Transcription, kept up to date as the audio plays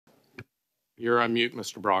You're on mute,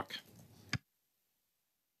 Mr. Brock.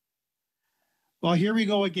 Well, here we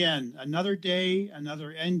go again. Another day,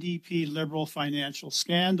 another NDP Liberal financial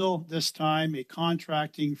scandal, this time a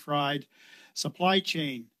contracting fried supply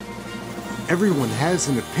chain. Everyone has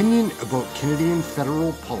an opinion about Canadian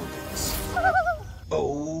federal politics.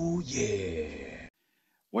 Oh, yeah.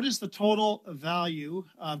 What is the total value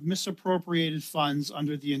of misappropriated funds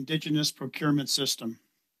under the Indigenous procurement system?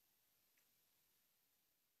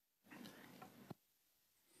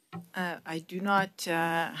 I do not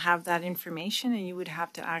have that information, and you would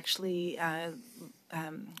have to actually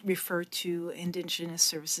refer to Indigenous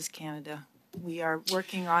Services Canada. We are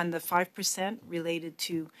working on the 5% related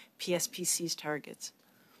to PSPC's targets.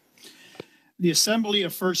 The Assembly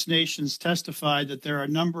of First Nations testified that there are a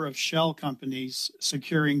number of shell companies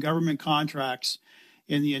securing government contracts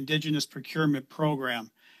in the Indigenous procurement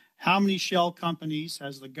program. How many shell companies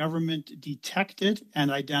has the government detected and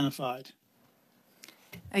identified?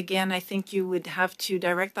 Again, I think you would have to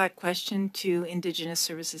direct that question to Indigenous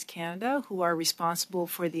Services Canada, who are responsible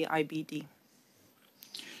for the IBD.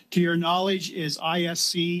 To your knowledge, is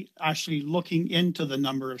ISC actually looking into the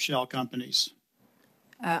number of shell companies?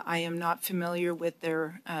 I am not familiar with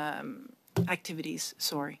their activities,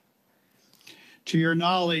 sorry. To your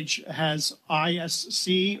knowledge, has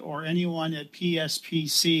ISC or anyone at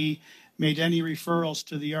PSPC made any referrals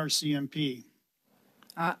to the RCMP?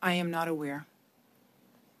 I am not aware.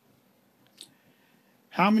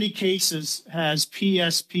 How many cases has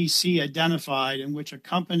PSPC identified in which a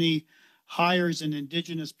company hires an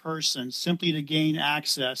Indigenous person simply to gain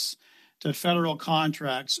access to federal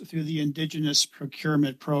contracts through the Indigenous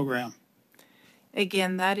procurement program?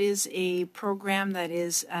 Again, that is a program that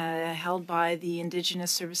is held by the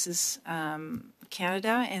Indigenous Services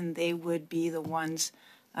Canada, and they would be the ones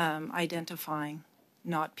identifying,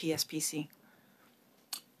 not PSPC.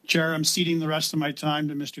 Chair, I'm ceding the rest of my time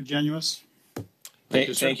to Mr. GENUIS.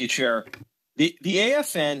 Thank you, Chair. The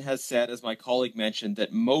AFN has said, as my colleague mentioned,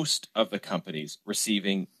 that most of the companies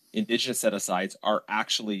receiving Indigenous set-asides are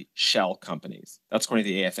actually shell companies. That's according to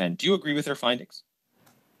the AFN. Do you agree with their findings?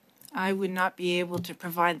 I would not be able to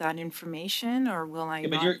provide that information, or will I?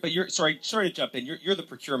 Yeah, but you're sorry to jump in. You're the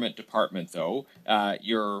procurement department, though.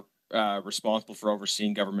 You're responsible for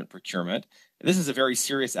overseeing government procurement. This is a very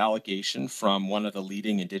serious allegation from one of the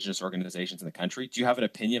leading Indigenous organizations in the country. Do you have an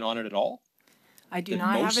opinion on it at all? I do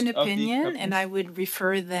not have an opinion, and I would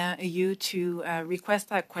refer you to request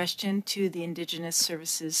that question to the Indigenous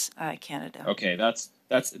Services Canada. Okay,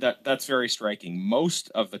 that's very striking.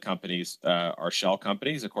 Most of the companies are shell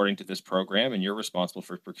companies, according to this program, and you're responsible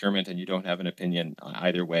for procurement, and you don't have an opinion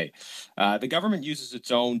either way. The government uses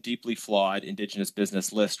its own deeply flawed Indigenous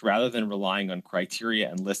business list rather than relying on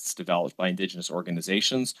criteria and lists developed by Indigenous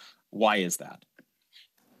organizations. Why is that?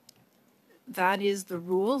 That is the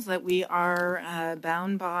rules that we are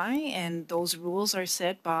bound by, and those rules are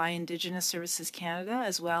set by Indigenous Services Canada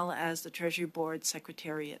as well as the Treasury Board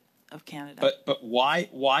Secretariat of Canada. But why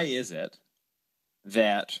is it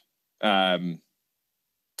that that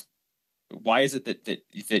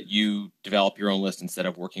you develop your own list instead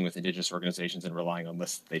of working with Indigenous organizations and relying on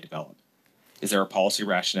lists that they develop? Is there a policy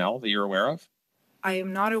rationale that you're aware of? I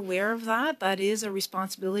am not aware of that. That is a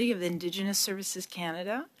responsibility of the Indigenous Services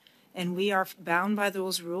Canada. And we are bound by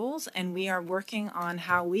those rules, and we are working on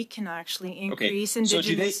how we can actually increase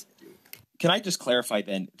Indigenous... So can I just clarify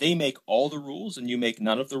then, they make all the rules and you make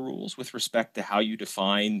none of the rules with respect to how you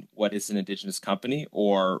define what is an Indigenous company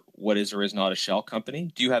or what is or is not a shell company?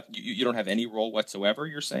 Do you have you don't have any role whatsoever,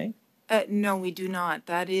 you're saying? No, we do not.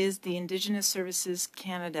 That is the Indigenous Services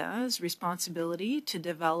Canada's responsibility to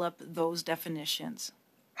develop those definitions.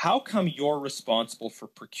 How come you're responsible for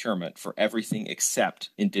procurement for everything except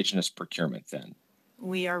Indigenous procurement then?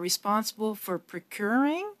 We are responsible for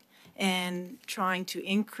procuring and trying to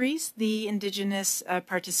increase the Indigenous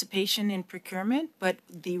participation in procurement, but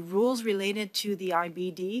the rules related to the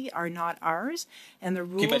IBD are not ours, and the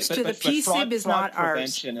rules to the PSIB is not ours. Fraud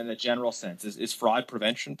prevention in a general sense, is fraud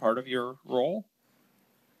prevention part of your role?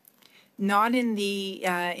 Not in the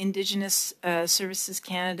Indigenous Services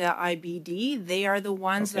Canada IBD. They are the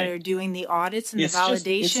ones that are doing the audits and the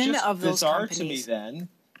validation of those companies. It's bizarre to me then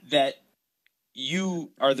that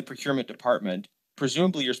you are the procurement department.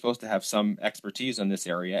 Presumably you're supposed to have some expertise on this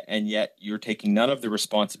area, and yet you're taking none of the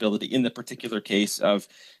responsibility in the particular case of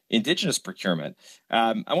Indigenous procurement.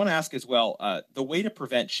 I want to ask as well, the way to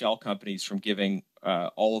prevent shell companies from giving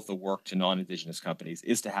all of the work to non-Indigenous companies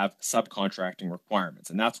is to have subcontracting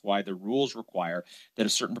requirements. And that's why the rules require that a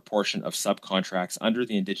certain proportion of subcontracts under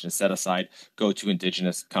the Indigenous set-aside go to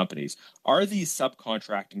Indigenous companies. Are these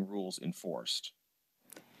subcontracting rules enforced?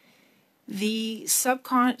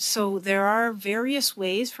 So there are various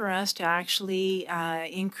ways for us to actually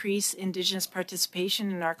increase Indigenous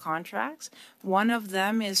participation in our contracts. One of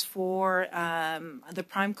them is for the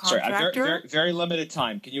prime contractor. Sorry, very limited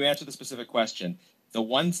time. Can you answer the specific question? The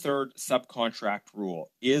 1/3 subcontract rule,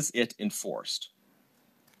 is it enforced?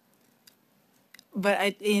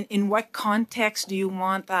 But in what context do you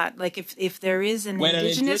want that? Like if there is an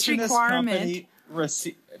Indigenous requirement...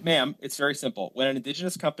 Ma'am, it's very simple. When an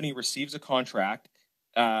Indigenous company receives a contract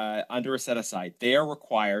under a set-aside, they are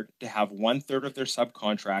required to have 1/3 of their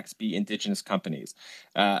subcontracts be Indigenous companies.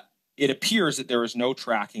 It appears that there is no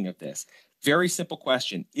tracking of this. Very simple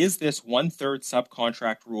question. Is this 1/3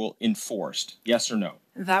 subcontract rule enforced? Yes or no?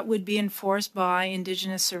 That would be enforced by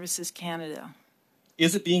Indigenous Services Canada.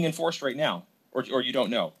 Is it being enforced right now? Or you don't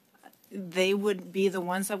know? They would be the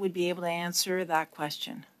ones that would be able to answer that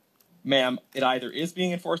question. Ma'am, it either is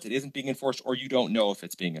being enforced, it isn't being enforced, or you don't know if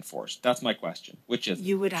it's being enforced. That's my question. Which is it?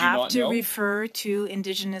 You would have to refer to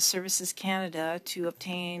Indigenous Services Canada to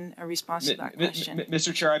obtain a response to that question.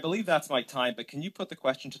 Mr. Chair, I believe that's my time, but can you put the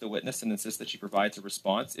question to the witness and insist that she provides a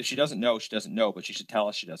response? If she doesn't know, she doesn't know, but she should tell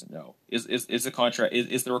us she doesn't know. Is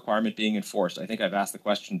the requirement being enforced? I think I've asked the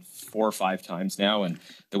question 4 or 5 times now, and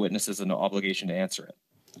the witness has an obligation to answer it.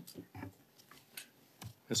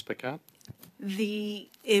 Ms. Paquette?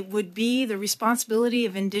 It would be the responsibility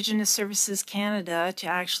of Indigenous Services Canada to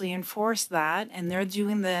actually enforce that, and they're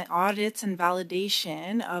doing the audits and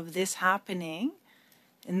validation of this happening,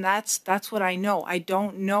 and that's what I know. I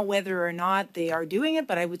don't know whether or not they are doing it,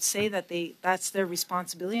 but I would say that that's their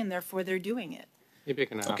responsibility, and therefore they're doing it. Maybe I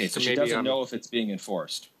can ask. Okay, so she doesn't know if it's being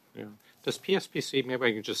enforced. Yeah. Does PSPC, maybe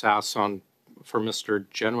I can just ask for Mr.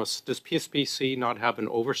 GENUIS, does PSPC not have an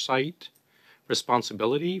oversight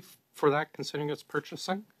responsibility for that, considering its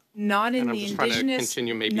purchasing? Not in the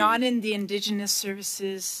Indigenous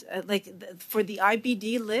services, for the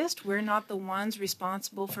IBD list, we're not the ones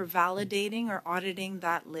responsible for validating or auditing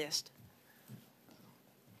that list.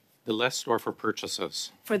 The list or for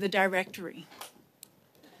purchases? For the directory.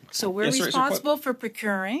 So we're responsible for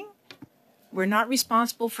procuring. We're not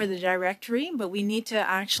responsible for the directory, but we need to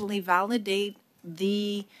actually validate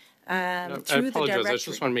the through I apologize. the directory. I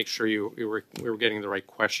just want to make sure we were getting the right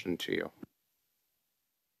question to you.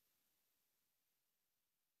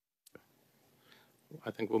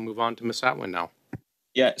 I think we'll move on to Ms. Atwin now.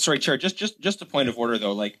 Yeah, sorry, Chair. Just a point of order,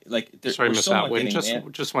 though. Sorry, Ms.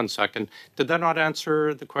 Atwin. Just 1 second. Did that not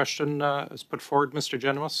answer the question as put forward, Mr.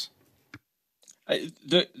 GENUIS?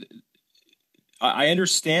 I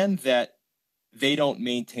understand that they don't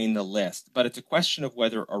maintain the list, but it's a question of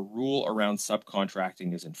whether a rule around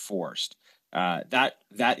subcontracting is enforced. That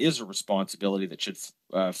is a responsibility that should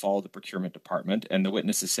follow the procurement department, and the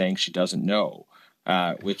witness is saying she doesn't know,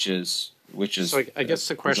 which is. So I guess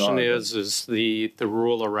the question is the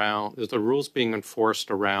rules being enforced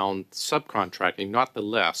around subcontracting, not the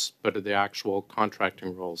list, but the actual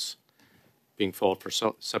contracting rules being followed for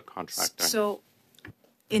subcontracting? So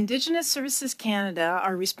Indigenous Services Canada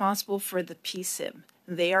are responsible for the PSIB.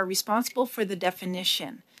 They are responsible for the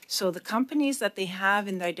definition. So the companies that they have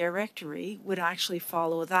in their directory would actually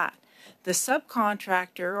follow that. The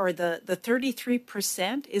subcontractor, or the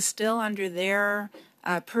 33%, is still under their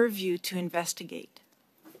purview to investigate.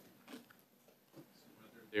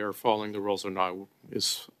 They are following the rules or not,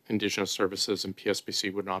 is Indigenous Services and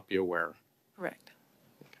PSPC would not be aware. Correct.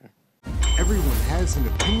 Everyone has an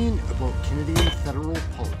opinion about Canadian federal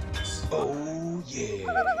politics. Oh,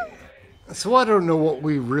 yeah. So I don't know what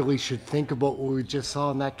we really should think about what we just saw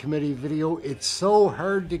in that committee video. It's so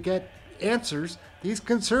hard to get answers. These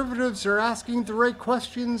conservatives are asking the right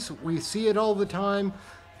questions. We see it all the time.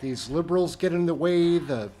 These liberals get in the way.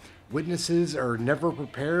 The witnesses are never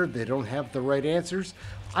prepared. They don't have the right answers.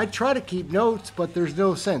 I try to keep notes, but there's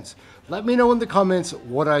no sense. Let me know in the comments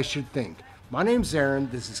what I should think. My name's Aaron,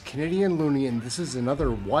 this is Canadian Looney, and this is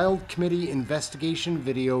another Wild Committee investigation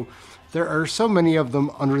video. There are so many of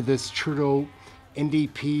them under this Trudeau,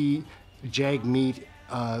 NDP, Jagmeet,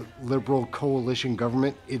 Liberal coalition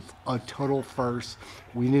government. It's a total farce.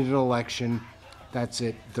 We need an election. That's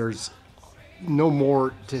it. There's no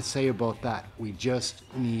more to say about that. We just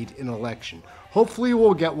need an election. Hopefully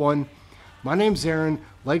we'll get one. My name's Aaron.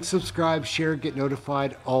 Like, subscribe, share, get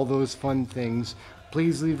notified, all those fun things.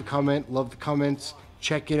 Please leave a comment. Love the comments.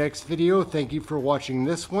 Check your next video. Thank you for watching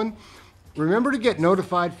this one. Remember to get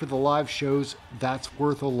notified for the live shows. That's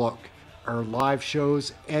worth a look. Our live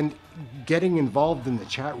shows and getting involved in the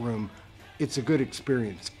chat room. It's a good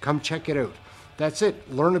experience. Come check it out. That's it.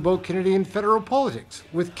 Learn about Canadian federal politics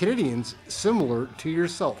with Canadians similar to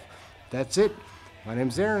yourself. That's it. My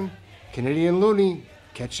name's Aaron. Canadian Looney.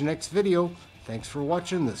 Catch you next video. Thanks for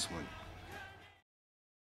watching this one.